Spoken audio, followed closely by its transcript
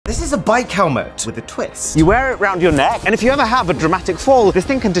This is a bike helmet with a twist. You wear it around your neck, and if you ever have a dramatic fall, this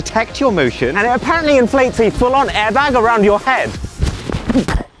thing can detect your motion, and it apparently inflates a full-on airbag around your head.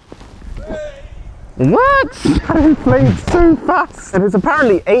 What? That inflates so fast, and it's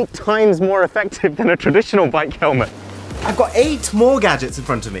apparently 8 times more effective than a traditional bike helmet. I've got 8 more gadgets in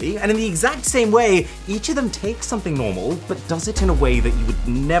front of me, and in the exact same way, each of them takes something normal, but does it in a way that you would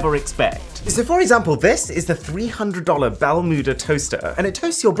never expect. So for example, this is the $300 Balmuda Toaster, and it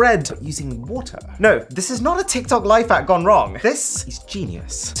toasts your bread using water. No, this is not a TikTok life hack gone wrong. This is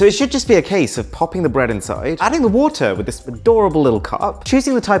genius. So it should just be a case of popping the bread inside, adding the water with this adorable little cup,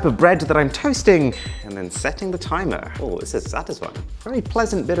 choosing the type of bread that I'm toasting, and then setting the timer. Oh, this is satisfying. Very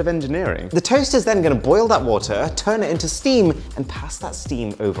pleasant bit of engineering. The toaster's then gonna boil that water, turn it into steam, and pass that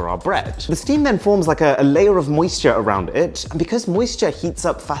steam over our bread. The steam then forms like a layer of moisture around it, and because moisture heats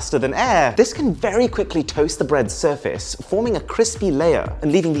up faster than air, this can very quickly toast the bread's surface, forming a crispy layer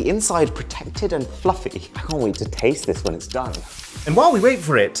and leaving the inside protected and fluffy. I can't wait to taste this when it's done. And while we wait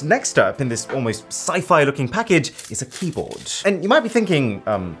for it, next up in this almost sci-fi looking package is a keyboard. And you might be thinking,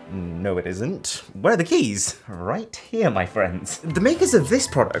 no it isn't. Where are the keys? Right here, my friends. The makers of this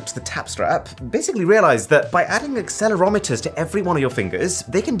product, the tap strap, basically realized that by adding accelerometers to every one of your fingers,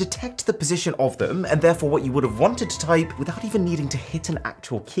 they can detect the position of them and therefore what you would have wanted to type without even needing to hit an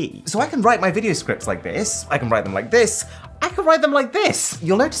actual key. So I can write my video scripts like this, I can write them like this, I can write them like this.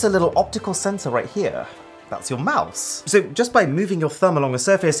 You'll notice a little optical sensor right here. That's your mouse. So just by moving your thumb along a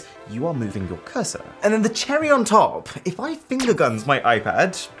surface, you are moving your cursor. And then the cherry on top, if I finger guns my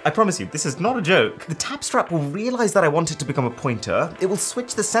iPad, I promise you, this is not a joke, the tap strap will realize that I want it to become a pointer, it will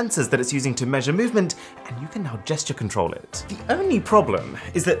switch the sensors that it's using to measure movement, and you can now gesture control it. The only problem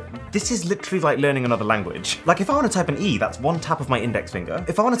is that this is literally like learning another language. Like if I want to type an E, that's 1 tap of my index finger.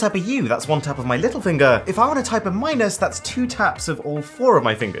 If I want to type a U, that's 1 tap of my little finger. If I want to type a minus, that's 2 taps of all 4 of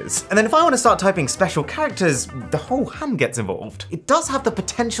my fingers. And then if I want to start typing special characters, the whole hand gets involved. It does have the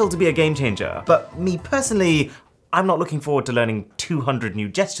potential to be a game changer, but me personally, I'm not looking forward to learning 200 new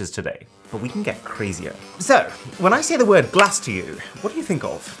gestures today. But we can get crazier. So, when I say the word glass to you, what do you think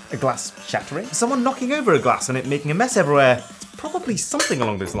of? A glass shattering? Someone knocking over a glass and it making a mess everywhere? It's probably something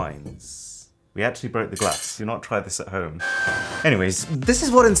along those lines. We actually broke the glass. Do not try this at home. Anyways, this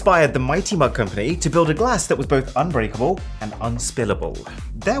is what inspired the Mighty Mug Company to build a glass that was both unbreakable and unspillable.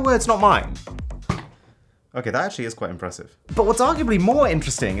 Their words, not mine. Okay, that actually is quite impressive. But what's arguably more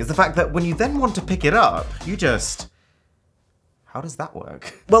interesting is the fact that when you then want to pick it up, you just... How does that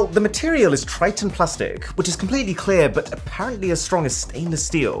work? Well, the material is Triton plastic, which is completely clear, but apparently as strong as stainless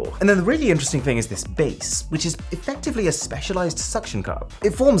steel. And then the really interesting thing is this base, which is effectively a specialized suction cup.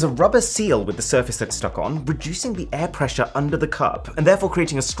 It forms a rubber seal with the surface that it's stuck on, reducing the air pressure under the cup, and therefore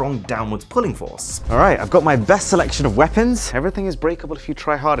creating a strong downwards pulling force. All right, I've got my best selection of weapons. Everything is breakable if you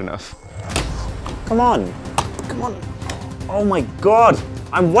try hard enough. Come on, come on. Oh my God,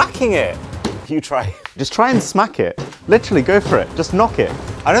 I'm whacking it. You try. Just try and smack it. Literally go for it, just knock it.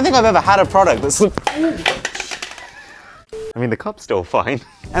 I don't think I've ever had a product that's... I mean, the cup's still fine.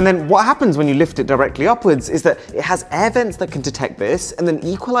 And then what happens when you lift it directly upwards is that it has air vents that can detect this and then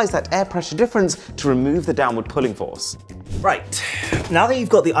equalize that air pressure difference to remove the downward pulling force. Right, now that you've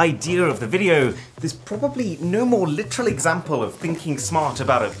got the idea of the video, there's probably no more literal example of thinking smart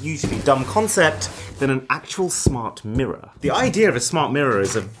about a usually dumb concept than an actual smart mirror. The idea of a smart mirror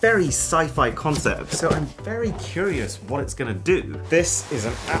is a very sci-fi concept, so I'm very curious what it's gonna do. This is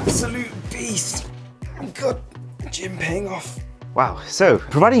an absolute beast. Oh God, gym paying off. Wow, so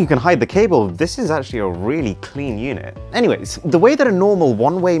providing you can hide the cable, this is actually a really clean unit. Anyways, the way that a normal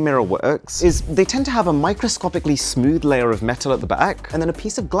one-way mirror works is they tend to have a microscopically smooth layer of metal at the back and then a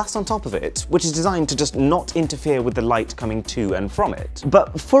piece of glass on top of it, which is designed to just not interfere with the light coming to and from it.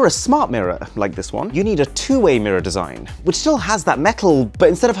 But for a smart mirror, like this one, you need a two-way mirror design, which still has that metal, but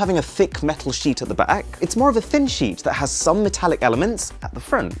instead of having a thick metal sheet at the back, it's more of a thin sheet that has some metallic elements at the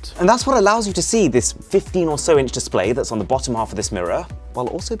front. And that's what allows you to see this 15 or so inch display that's on the bottom half of this mirror, while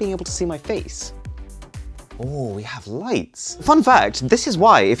also being able to see my face. Oh, we have lights. Fun fact, this is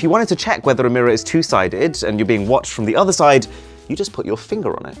why if you wanted to check whether a mirror is two-sided and you're being watched from the other side, you just put your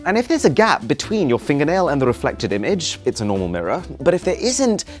finger on it. And if there's a gap between your fingernail and the reflected image, it's a normal mirror. But if there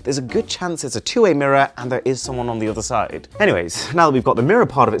isn't, there's a good chance it's a two-way mirror and there is someone on the other side. Anyways, now that we've got the mirror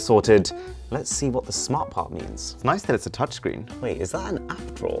part of it sorted, let's see what the smart part means. It's nice that it's a touchscreen. Wait, is that an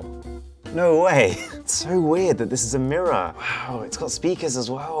app drawer? No way. It's so weird that this is a mirror. Wow, it's got speakers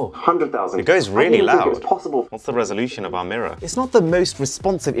as well. 100,000. It goes really loud. It's possible. What's the resolution of our mirror? It's not the most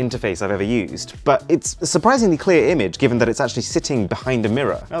responsive interface I've ever used, but it's a surprisingly clear image given that it's actually sitting behind a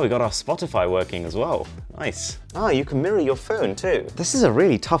mirror. Oh, we got our Spotify working as well. Nice. Ah, you can mirror your phone too. This is a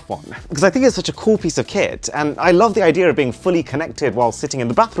really tough one because I think it's such a cool piece of kit, and I love the idea of being fully connected while sitting in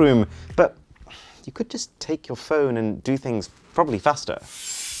the bathroom, but you could just take your phone and do things probably faster.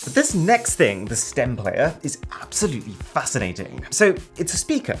 But this next thing, the Stemplayer, is absolutely fascinating. So it's a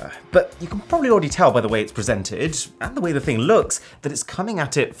speaker, but you can probably already tell by the way it's presented and the way the thing looks that it's coming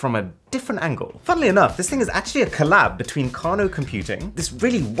at it from a different angle. Funnily enough, this thing is actually a collab between Kano Computing, this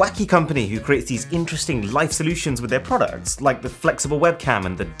really wacky company who creates these interesting life solutions with their products, like the flexible webcam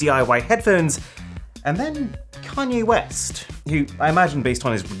and the DIY headphones, and then Kanye West, who I imagine based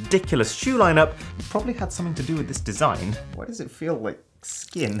on his ridiculous shoe lineup, probably had something to do with this design. Why does it feel like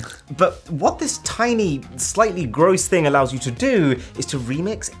skin? But what this tiny, slightly gross thing allows you to do is to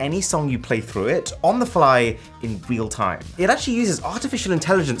remix any song you play through it on the fly in real time. It actually uses artificial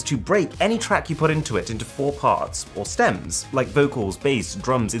intelligence to break any track you put into it into 4 parts, or stems, like vocals, bass,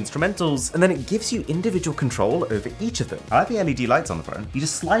 drums, instrumentals, and then it gives you individual control over each of them. I like the LED lights on the front. You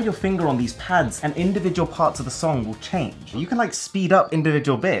just slide your finger on these pads and individual parts of the song will change. You can like speed up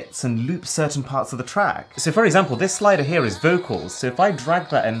individual bits and loop certain parts of the track. So for example, this slider here is vocals, so if I drag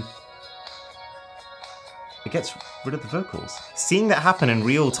that in, it gets rid of the vocals. Seeing that happen in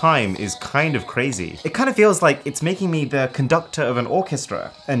real time is kind of crazy. It kind of feels like it's making me the conductor of an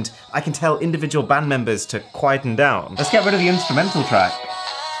orchestra, and I can tell individual band members to quieten down. Let's get rid of the instrumental track.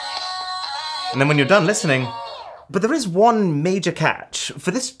 And then when you're done listening, but there is one major catch.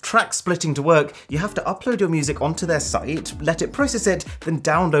 For this track splitting to work, you have to upload your music onto their site, let it process it, then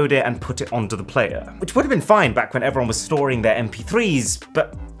download it and put it onto the player. Which would have been fine back when everyone was storing their MP3s,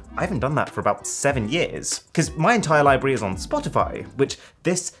 but I haven't done that for about 7 years, because my entire library is on Spotify, which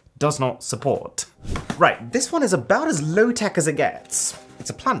this does not support. Right, this one is about as low-tech as it gets. It's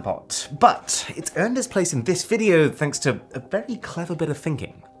a plant pot, but it's earned its place in this video thanks to a very clever bit of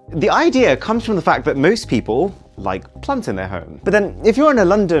thinking. The idea comes from the fact that most people like plants in their home. But then if you're in a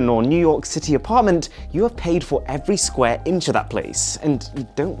London or New York City apartment, you have paid for every square inch of that place and you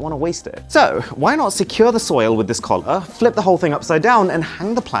don't want to waste it. So why not secure the soil with this collar, flip the whole thing upside down and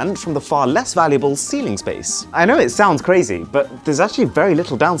hang the plant from the far less valuable ceiling space? I know it sounds crazy, but there's actually very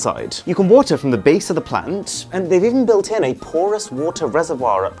little downside. You can water from the base of the plant, and they've even built in a porous water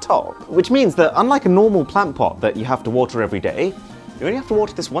reservoir up top, which means that unlike a normal plant pot that you have to water every day, you only have to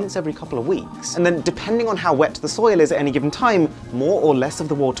water this once every couple of weeks. And then depending on how wet the soil is at any given time, more or less of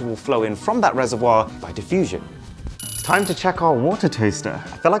the water will flow in from that reservoir by diffusion. It's time to check our water toaster.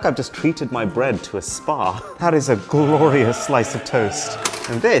 I feel like I've just treated my bread to a spa. That is a glorious slice of toast.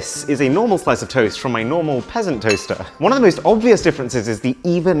 And this is a normal slice of toast from my normal peasant toaster. One of the most obvious differences is the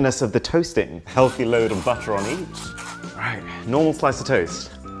evenness of the toasting. Healthy load of butter on each. Right, normal slice of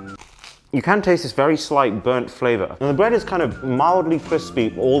toast. You can taste this very slight burnt flavor. And the bread is kind of mildly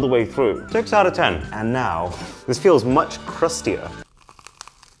crispy all the way through. 6 out of 10. And now, this feels much crustier.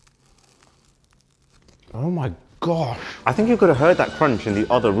 Oh my gosh. I think you could have heard that crunch in the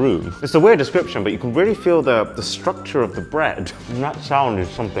other room. It's a weird description, but you can really feel the structure of the bread. And that sound is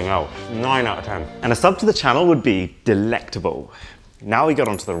something else. 9 out of 10. And a sub to the channel would be delectable. Now we get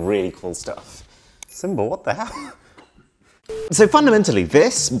onto the really cool stuff. Symbol, what the hell? So fundamentally,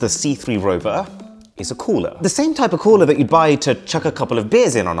 this, the C3 Rover, is a cooler. The same type of cooler that you'd buy to chuck a couple of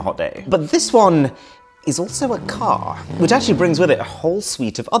beers in on a hot day. But this one is also a car, which actually brings with it a whole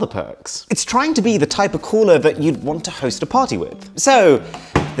suite of other perks. It's trying to be the type of cooler that you'd want to host a party with. So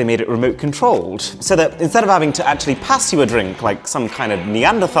they made it remote controlled, so that instead of having to actually pass you a drink like some kind of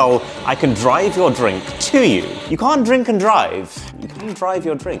Neanderthal, I can drive your drink to you. You can't drink and drive. You can drive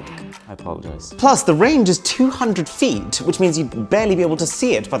your drink. I apologize. Plus, the range is 200 feet, which means you'd barely be able to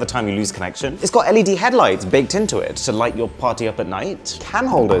see it by the time you lose connection. It's got LED headlights baked into it to light your party up at night. Can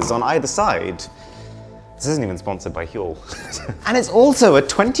holders on either side. This isn't even sponsored by Huel. And it's also a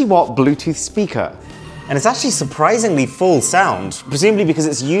 20-watt Bluetooth speaker. And it's actually surprisingly full sound, presumably because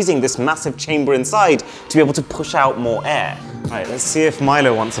it's using this massive chamber inside to be able to push out more air. Right, let's see if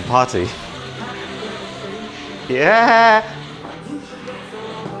Milo wants a party. Yeah!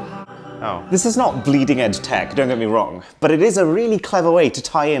 Oh. This is not bleeding edge tech, don't get me wrong, but it is a really clever way to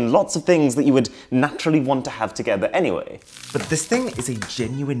tie in lots of things that you would naturally want to have together anyway. But this thing is a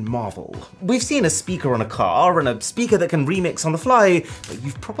genuine marvel. We've seen a speaker on a car and a speaker that can remix on the fly, but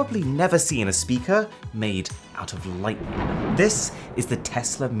you've probably never seen a speaker made out of lightning. This is the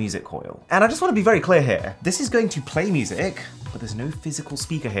Tesla music coil. And I just want to be very clear here. This is going to play music, but there's no physical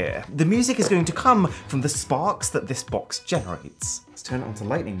speaker here. The music is going to come from the sparks that this box generates. Let's turn it onto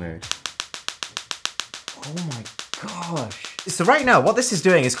lightning mode. Oh my gosh. So right now, what this is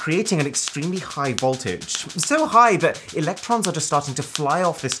doing is creating an extremely high voltage. So high that electrons are just starting to fly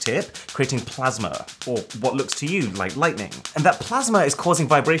off this tip, creating plasma, or what looks to you like lightning. And that plasma is causing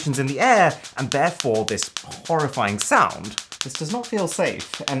vibrations in the air, and therefore this horrifying sound. This does not feel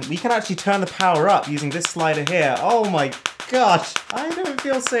safe. And we can actually turn the power up using this slider here. Oh my gosh, I don't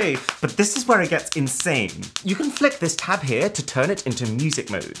feel safe. But this is where it gets insane. You can flick this tab here to turn it into music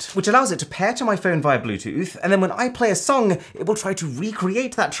mode, which allows it to pair to my phone via Bluetooth, and then when I play a song, it will try to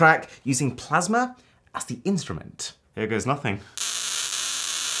recreate that track using plasma as the instrument. Here goes nothing.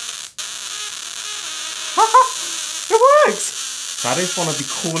 It works! That is one of the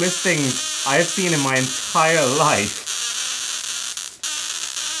coolest things I have seen in my entire life.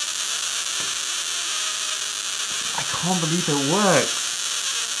 I can't believe it works.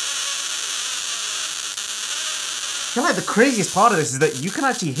 I feel like the craziest part of this is that you can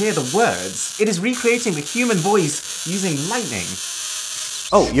actually hear the words. It is recreating the human voice using lightning.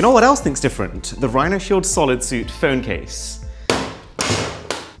 Oh, you know what else thinks different? The Rhino Shield SolidSuit phone case.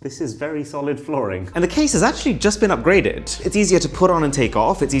 This is very solid flooring. And the case has actually just been upgraded. It's easier to put on and take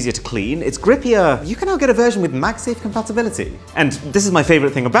off, it's easier to clean, it's grippier. You can now get a version with MagSafe compatibility. And this is my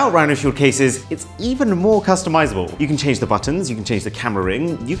favorite thing about Rhino Shield cases, it's even more customizable. You can change the buttons, you can change the camera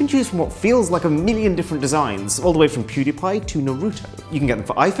ring, you can choose from what feels like a million different designs, all the way from PewDiePie to Naruto. You can get them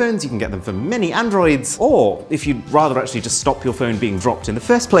for iPhones, you can get them for many Androids, or if you'd rather actually just stop your phone being dropped in the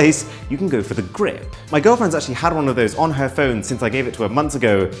first place, you can go for the grip. My girlfriend's actually had one of those on her phone since I gave it to her months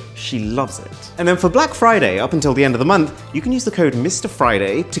ago. She loves it. And then for Black Friday, up until the end of the month, you can use the code Mr.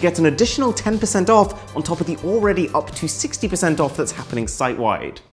 Friday to get an additional 10% off on top of the already up to 60% off that's happening site-wide.